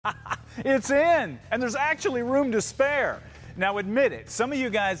It's in, and there's actually room to spare. Now admit it, some of you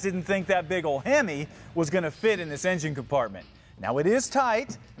guys didn't think that big old Hemi was going to fit in this engine compartment. Now it is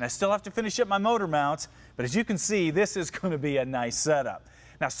tight, and I still have to finish up my motor mounts, but as you can see, this is going to be a nice setup.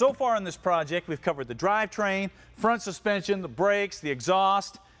 Now so far in this project, we've covered the drivetrain, front suspension, the brakes, the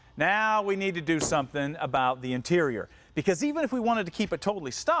exhaust. Now we need to do something about the interior, because even if we wanted to keep it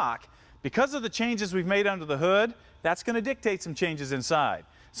totally stock, because of the changes we've made under the hood, that's going to dictate some changes inside.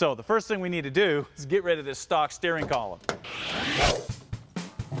 So the first thing we need to do is get rid of this stock steering column.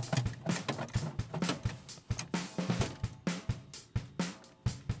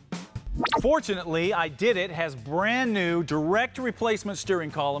 Fortunately, iDid It has brand new direct replacement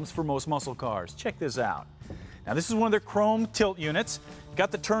steering columns for most muscle cars. Check this out. Now this is one of their chrome tilt units.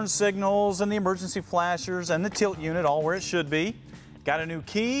 Got the turn signals and the emergency flashers and the tilt unit all where it should be. Got a new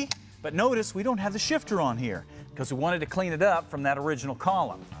key, but notice we don't have the shifter on here because we wanted to clean it up from that original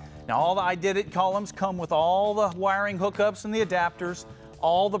column. Now all the iDid It columns come with all the wiring hookups and the adapters,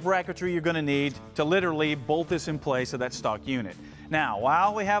 all the bracketry you're going to need to literally bolt this in place of that stock unit. Now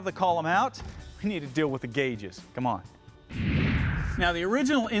while we have the column out, we need to deal with the gauges. Come on. Now the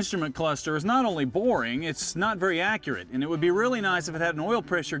original instrument cluster is not only boring, it's not very accurate, and it would be really nice if it had an oil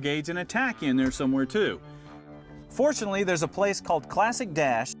pressure gauge and a tach in there somewhere too. Fortunately, there's a place called Classic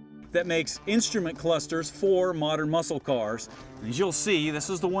Dash that makes instrument clusters for modern muscle cars. And as you'll see, this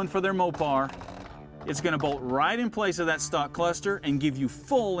is the one for their Mopar. It's going to bolt right in place of that stock cluster and give you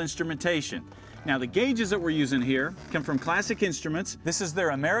full instrumentation. Now the gauges that we're using here come from Classic Instruments. This is their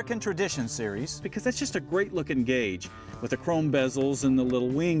American Tradition series because that's just a great looking gauge with the chrome bezels and the little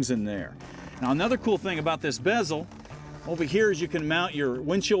wings in there. Now another cool thing about this bezel over here is you can mount your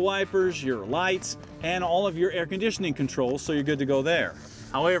windshield wipers, your lights, and all of your air conditioning controls, so you're good to go there.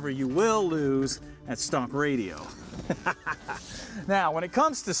 However, you will lose that stock radio. Now, when it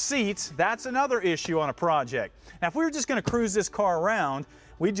comes to seats, that's another issue on a project. Now, if we were just going to cruise this car around,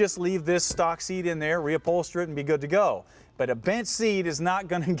 we'd just leave this stock seat in there, reupholster it, and be good to go. But a bench seat is not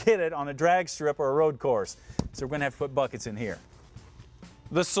going to get it on a drag strip or a road course. So we're going to have to put buckets in here.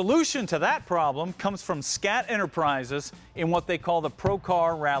 The solution to that problem comes from Scat Enterprises in what they call the Pro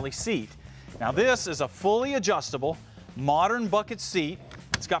Car Rally seat. Now this is a fully adjustable, modern bucket seat.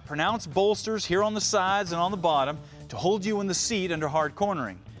 It's got pronounced bolsters here on the sides and on the bottom to hold you in the seat under hard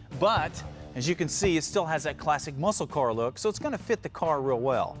cornering. But as you can see, it still has that classic muscle car look, so it's going to fit the car real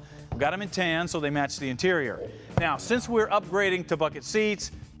well. We've got them in tan so they match the interior. Now, since we're upgrading to bucket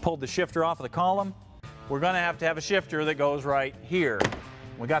seats, pulled the shifter off of the column, we're going to have a shifter that goes right here.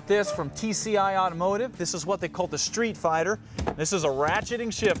 We got this from TCI Automotive. This is what they call the Street Fighter. This is a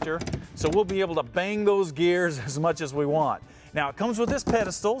ratcheting shifter, so we'll be able to bang those gears as much as we want. Now it comes with this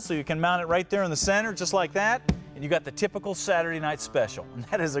pedestal, so you can mount it right there in the center, just like that, and you got the typical Saturday night special, and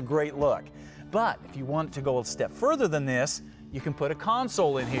that is a great look. But if you want to go a step further than this, you can put a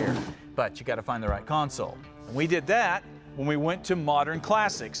console in here, but you got to find the right console. And we did that when we went to Modern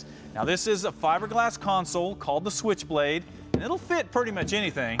Classics. Now this is a fiberglass console called the Switchblade, and it'll fit pretty much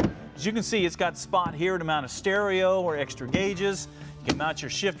anything. As you can see, it's got a spot here to mount a stereo or extra gauges. You can mount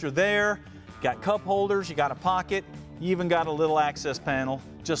your shifter there. You got cup holders, you got a pocket, you even got a little access panel,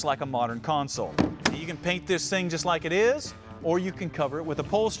 just like a modern console. Now, you can paint this thing just like it is, or you can cover it with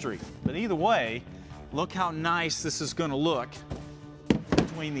upholstery. But either way, look how nice this is going to look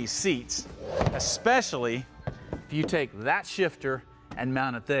between these seats, especially if you take that shifter and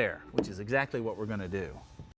mount it there, which is exactly what we're going to do.